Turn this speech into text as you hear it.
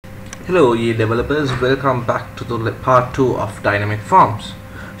Hello Yii developers, welcome back to the part 2 of dynamic forms.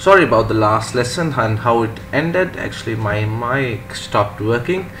 Sorry about the last lesson and how it ended. Actually my mic stopped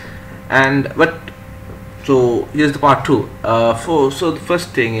working so here's the part 2. So the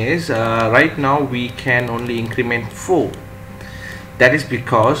first thing is right now we can only increment 4. That is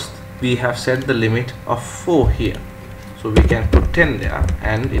because we have set the limit of 4 here. So we can put 10 there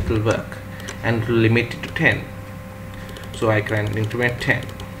and it will work, and it will limit it to 10. So I can increment 10.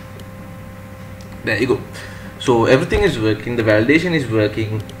 There you go. So everything is working, the validation is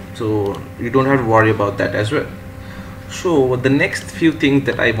working, so you don't have to worry about that as well. So the next few things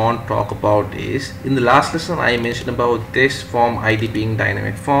that I want to talk about is, in the last lesson I mentioned about this form ID being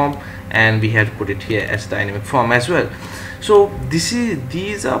dynamic form, and we have to put it here as dynamic form as well. So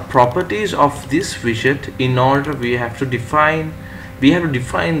these are properties of this widget. In order we have to define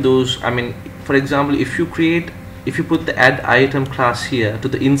those. I mean, for example, if you put the add item class here to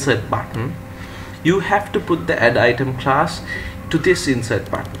the insert button, you have to put the add item class to this insert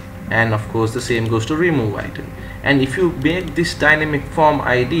button, and of course the same goes to remove item. And if you make this dynamic form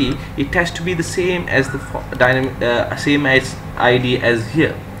ID, it has to be the same as the same as ID as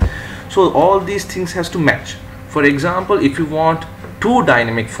here. So all these things has to match. For example, if you want 2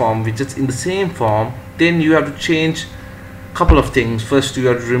 dynamic form widgets in the same form, then you have to change a couple of things. First, you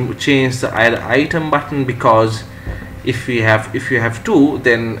have to change the add item button, because if you have 2,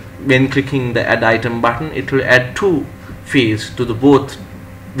 then when clicking the add item button, it will add 2 fields to the both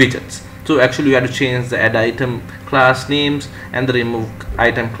widgets. So actually you have to change the add item class names and the remove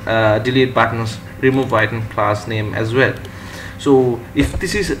item delete buttons remove item class name as well. So if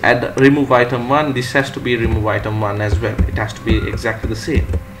this is add remove item 1, this has to be remove item 1 as well. It has to be exactly the same.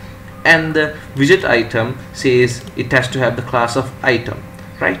 And the widget item says it has to have the class of item.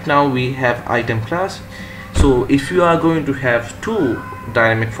 Right now we have item class. So if you are going to have 2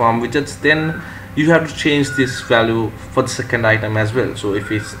 dynamic form widgets, then you have to change this value for the second item as well. So if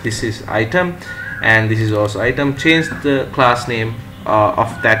this is item and this is also item, change the class name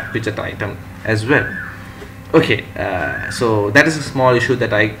of that widget item as well. Okay, so that is a small issue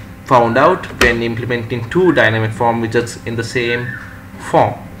that I found out when implementing 2 dynamic form widgets in the same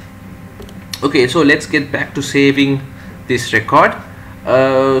form. Okay, so let's get back to saving this record.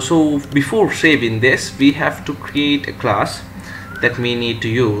 So before saving this, we have to create a class that we need to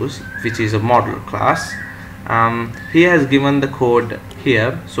use, which is a model class. He has given the code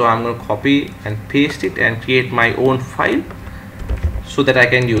here, so I'm going to copy and paste it and create my own file so that I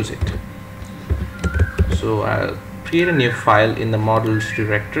can use it. So I'll create a new file in the models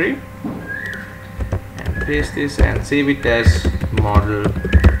directory and paste this and save it as model.php.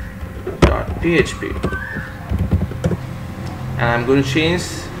 And I'm going to change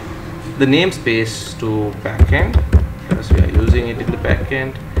the namespace to backend, because we are using it in the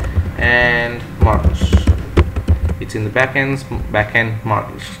backend, and models. It's in the backend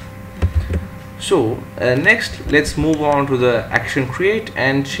models. So next, let's move on to the action create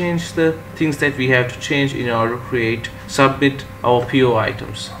and change the things that we have to change in order to submit our PO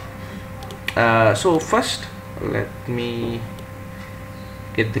items. So first, let me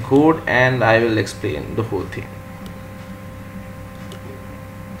get the code and I will explain the whole thing.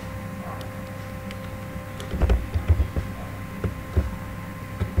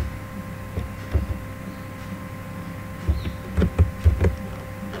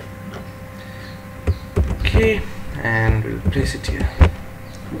 And we'll place it here.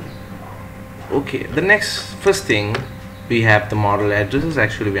 Okay, first thing, we have the model addresses.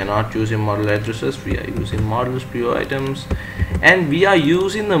 Actually we are not using model addresses, we are using models PO items, and we are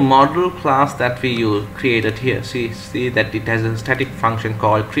using the model class that we created here. See that it has a static function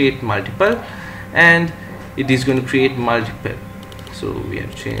called create multiple, and it is going to create multiple. So we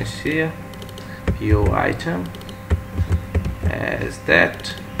have to change here PO item as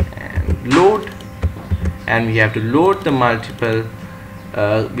that and load. And we have to load the multiple.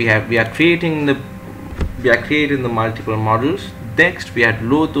 We are creating the multiple models. Next, we have to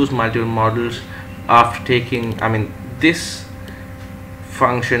load those multiple models after taking. This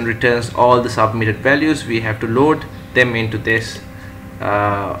function returns all the submitted values. We have to load them into this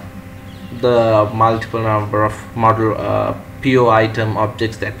the multiple number of model PO item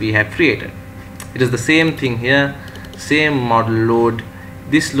objects that we have created. It is the same thing here. Same model load.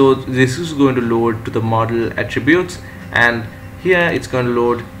 This is going to load to the model attributes, and here it's going to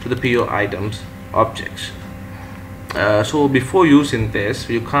load to the PO items objects. So before using this,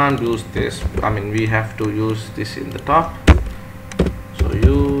 you can't use this. We have to use this in the top. So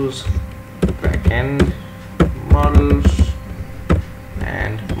use backend models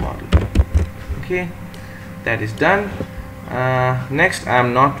and model. Okay, that is done. Next,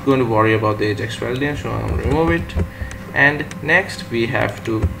 I'm not going to worry about the Ajax validation, so I'm going to remove it. And next we have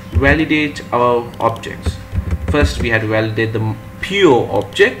to validate our objects. First we have to validate the PO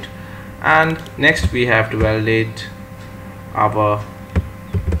object, and next we have to validate our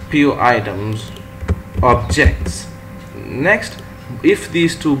PO items objects. Next, if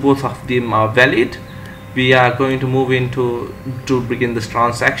these two, both of them are valid, we are going to move into to begin this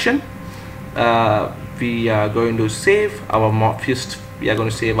transaction. We are going to save our first. We are going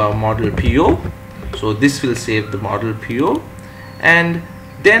to save our model PO. So this will save the model PO, and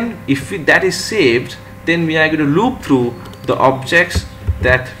then if that is saved, then we are going to loop through the objects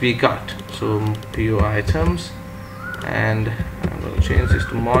that we got. So PO items, and I'm going to change this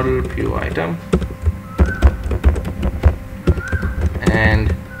to model PO item.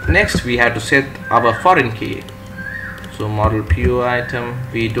 And next we have to set our foreign key. So model PO item,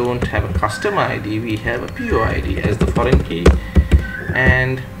 we don't have a custom ID, we have a PO ID as the foreign key,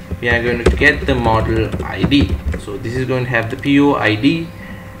 and we are going to get the model ID. So this is going to have the PO ID,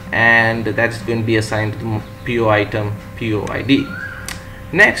 and that's going to be assigned to the PO item PO ID.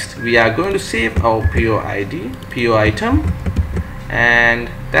 Next we are going to save our PO ID PO item, and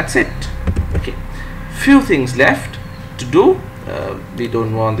that's it. Okay, few things left to do. We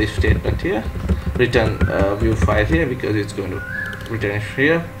don't want this statement here, return view file here, because it's going to return it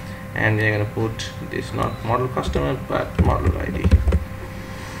here, and we're going to put this not model customer but model ID.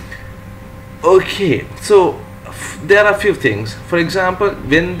 Okay, so there are a few things. For example,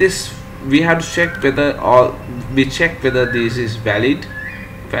 when this, we have to check whether whether this is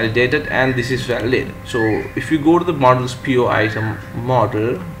validated, and this is validated. So if you go to the models PO item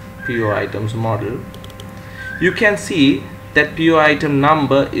model, PO items model, you can see that PO item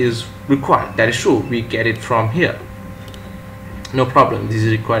number is required. That is true, we get it from here, no problem, this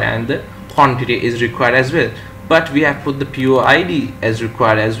is required, and the quantity is required as well, but we have put the PO ID as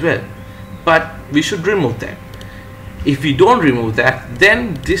required as well. But we should remove that. If we don't remove that,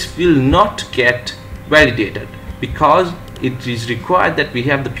 then this will not get validated, because it is required that we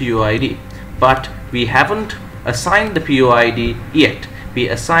have the PO ID, but we haven't assigned the PO ID yet. We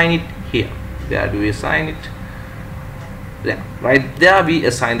assign it here. Where do we assign it? Yeah, right there we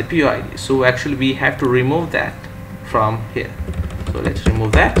assign the PO ID. So actually we have to remove that from here. So let's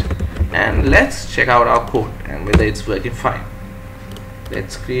remove that, and let's check out our code and whether it's working fine.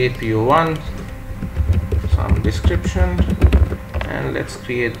 Let's create PO1, some description, and let's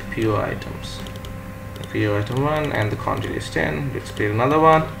create the PO items. PO item 1, and the quantity is 10. Let's create another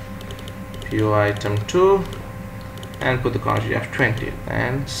one, PO item 2, and put the quantity of 20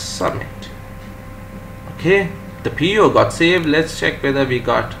 and submit. Okay, the PO got saved. Let's check whether we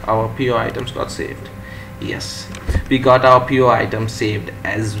got our PO items got saved. Yes, we got our PO items saved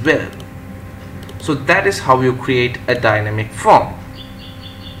as well. So that is how you create a dynamic form.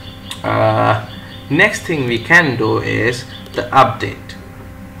 Next thing we can do is the update.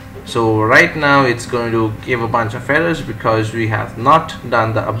 So right now it's going to give a bunch of errors because we have not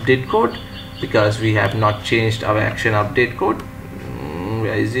done the update code, because we have not changed our action update code.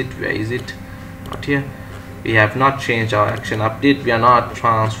 Where is it? Not here. We have not changed our action update. We are not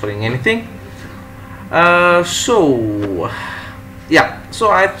transferring anything. So yeah,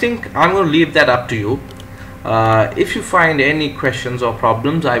 so I think I'm going to leave that up to you. If you find any questions or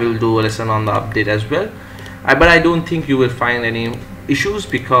problems, I will do a lesson on the update as well, but I don't think you will find any issues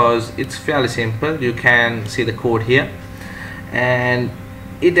because it's fairly simple. You can see the code here, and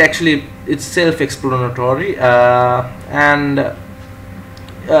it's self-explanatory, and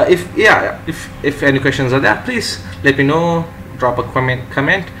if any questions are there, please let me know. Drop a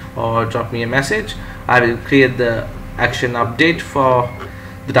comment or drop me a message. I will create the action update for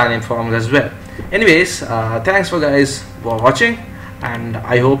the dynamic forms as well. Anyways, thanks for watching, and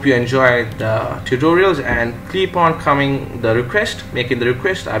I hope you enjoyed the tutorials, and keep on making the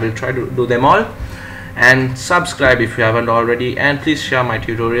request. I will try to do them all, and subscribe if you haven't already, and please share my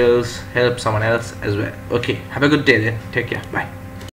tutorials, help someone else as well. Okay, have a good day then. Take care. Bye.